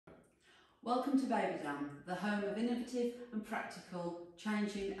Welcome to BabyDam, the home of innovative and practical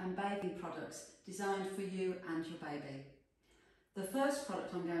changing and bathing products designed for you and your baby. The first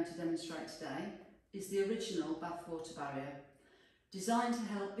product I'm going to demonstrate today is the original bathwater barrier, designed to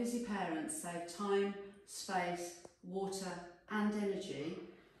help busy parents save time, space, water and energy.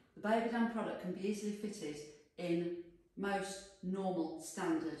 The BabyDam product can be easily fitted in most normal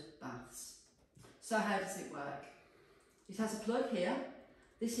standard baths. So how does it work? It has a plug here.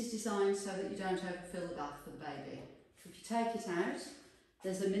 This is designed so that you don't overfill the bath for the baby. If you take it out,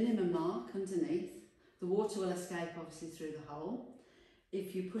 there's a minimum mark underneath. The water will escape obviously through the hole.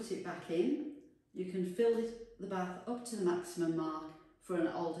 If you put it back in, you can fill the bath up to the maximum mark for an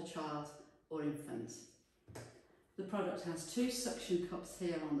older child or infant. The product has two suction cups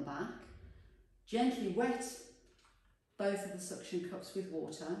here on the back. Gently wet both of the suction cups with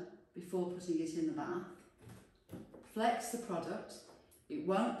water before putting it in the bath. Flex the product, it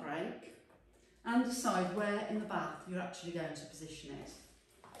won't break, and decide where in the bath you're actually going to position it.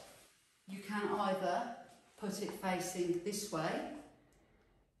 You can either put it facing this way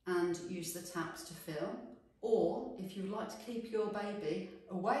and use the taps to fill, or if you like to keep your baby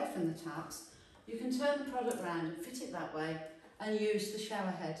away from the taps, you can turn the product around and fit it that way and use the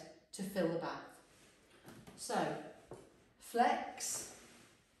shower head to fill the bath. So, flex,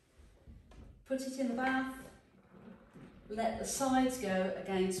 put it in the bath, let the sides go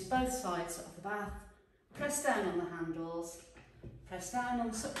against both sides of the bath, press down on the handles, press down on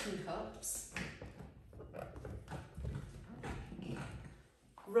the suction cups,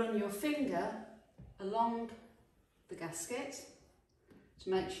 run your finger along the gasket to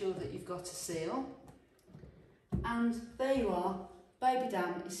make sure that you've got a seal, and there you are,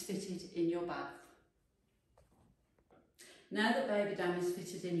 BabyDam is fitted in your bath. Now that BabyDam is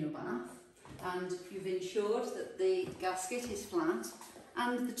fitted in your bath, and you've ensured that the gasket is flat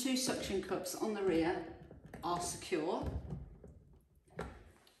and the two suction cups on the rear are secure,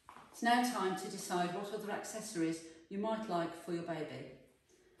 it's now time to decide what other accessories you might like for your baby.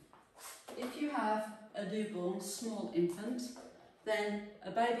 If you have a newborn small infant, then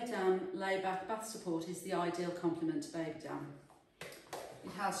a BabyDam layback bath support is the ideal complement to BabyDam.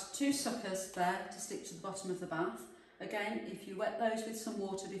 It has two suckers there to stick to the bottom of the bath. Again, if you wet those with some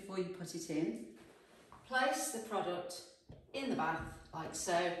water before you put it in, place the product in the bath like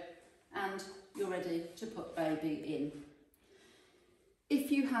so, and you're ready to put baby in.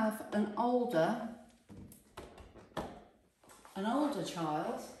 If you have an older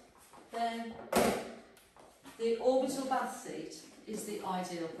child, then the orbital bath seat is the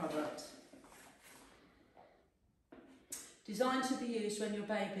ideal product. Designed to be used when your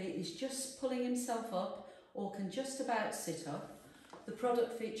baby is just pulling himself up or can just about sit up, the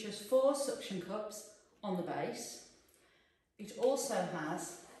product features 4 suction cups on the base. It also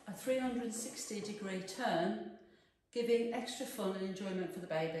has a 360-degree turn, giving extra fun and enjoyment for the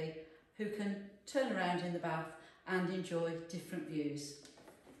baby, who can turn around in the bath and enjoy different views.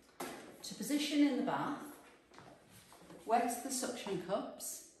 To position in the bath, wet the suction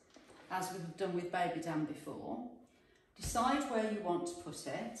cups, as we've done with BabyDam before. Decide where you want to put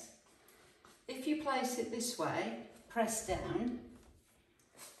it. If you place it this way, press down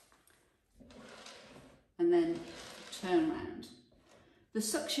and then turn around.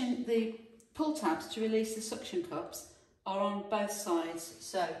 The pull tabs to release the suction cups are on both sides,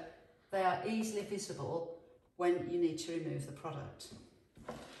 so they are easily visible when you need to remove the product.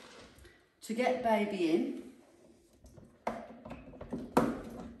 To get baby in,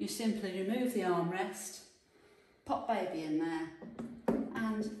 you simply remove the armrest, pop baby in there,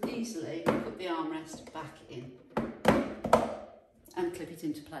 and easily put the armrest back in and clip it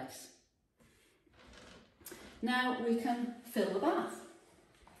into place. Now we can fill the bath.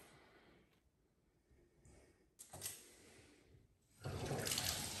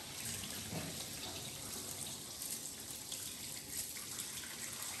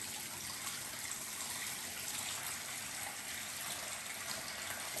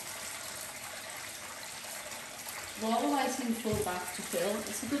 While we're waiting for the bath to fill,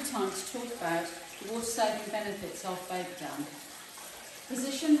 it's a good time to talk about the water-saving benefits of BabyDam.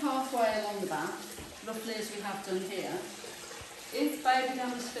 Position halfway along the bath, roughly as we have done here. If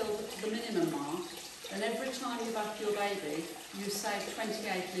BabyDam is filled up to the minimum mark, then every time you bath your baby, you save 28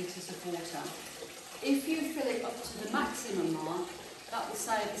 litres of water. If you fill it up to the maximum mark, that will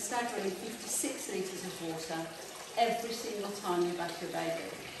save a staggering 56 litres of water every single time you bath your baby.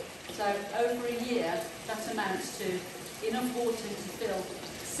 So over a year, that amounts to enough water to fill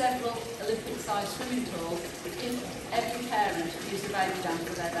several Olympic-sized swimming pools if every parent used a BabyDam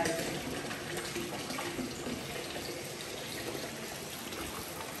for their baby.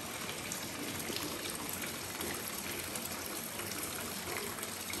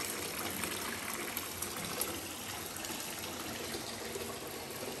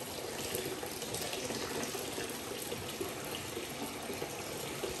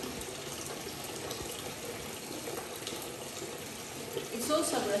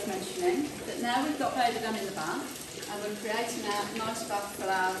 also worth mentioning that now we've got BabyDam in the bath and we're creating a nice bath for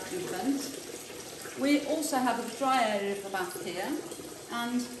our infant, we also have a dry area of the bath here,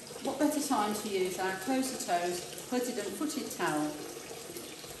 and what better time to use our Cosy Toes hooded and footed towel,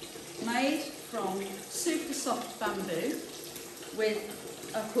 made from super soft bamboo with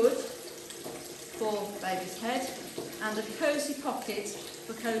a hood for baby's head and a cosy pocket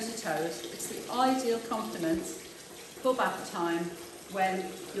for Cosy Toes. It's the ideal complement for bath time when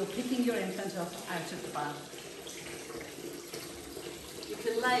you're picking your infant up out of the bath. You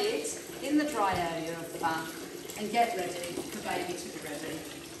can lay it in the dry area of the bath and get ready for baby to be ready.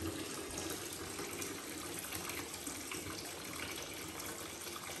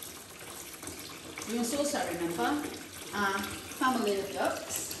 You must also remember our family of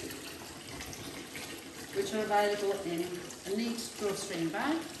ducks, which are available in a neat drawstring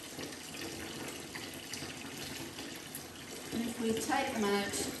bag. And if we take them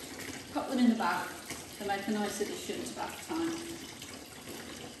out, pop them in the bath, they make a nice addition to bath time.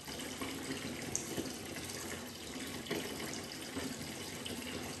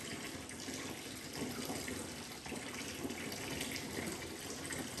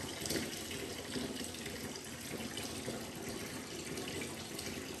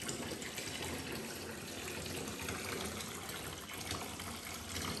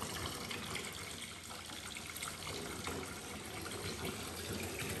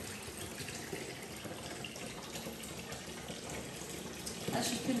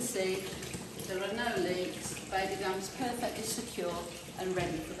 As you can see, there are no leaks. BabyDam is perfectly secure and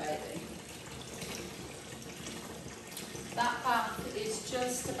ready for baby. That bath is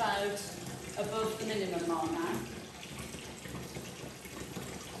just about above the minimum mark now.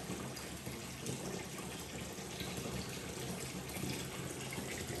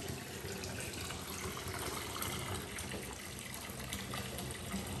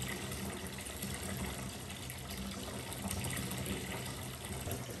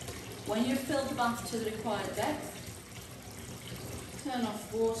 When you've filled the bath to the required depth, turn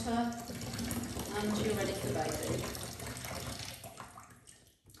off water and you're ready for baby.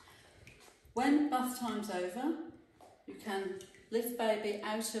 When bath time's over, you can lift baby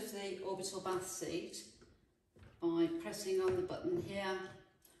out of the orbital bath seat by pressing on the button here,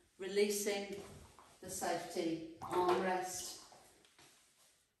 releasing the safety armrest,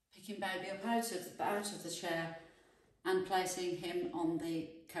 picking baby up out of the chair and placing him on the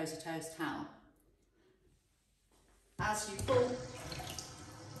Cosy Toes towel. As you pull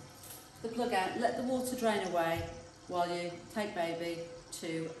the plug out, let the water drain away while you take baby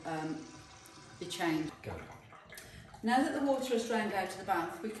to be changed. Go. Now that the water has drained out of the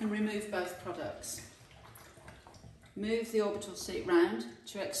bath, we can remove both products. Move the orbital seat round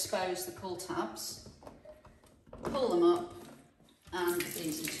to expose the pull tabs, pull them up and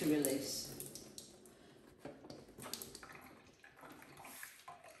easy to release.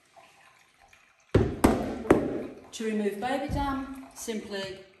 To remove BabyDam,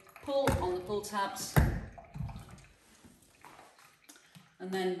 simply pull on the pull tabs and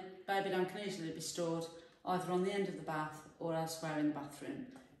then BabyDam can easily be stored either on the end of the bath or elsewhere in the bathroom.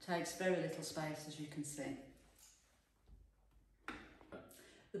 Takes very little space, as you can see.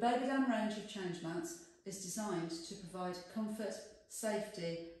 The BabyDam range of change mats is designed to provide comfort,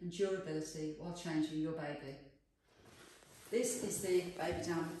 safety and durability while changing your baby. This is the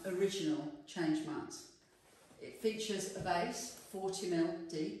BabyDam original change mat. It features a base 40mm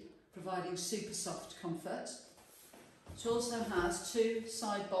deep, providing super soft comfort. It also has two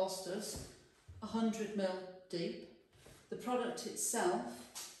side bolsters 100mm deep. The product itself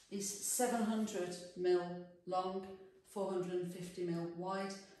is 700mm long, 450mm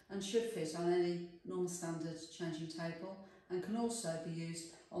wide and should fit on any normal standard changing table and can also be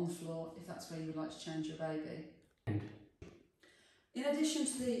used on the floor if that's where you would like to change your baby. In addition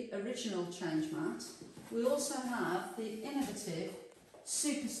to the original change mat, we also have the innovative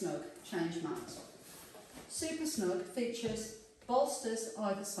Super Snug change mat. Super Snug features bolsters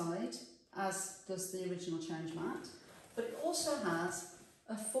either side, as does the original change mat, but it also has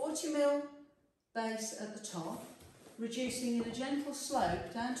a 40mm base at the top, reducing in a gentle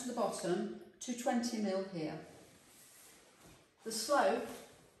slope down to the bottom to 20mm here. The slope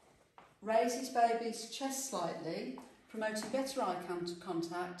raises baby's chest slightly, promoting better eye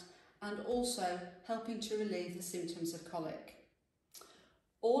contact and also helping to relieve the symptoms of colic.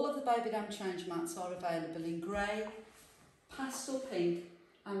 All of the BabyDam change mats are available in grey, pastel pink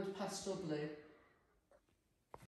and pastel blue.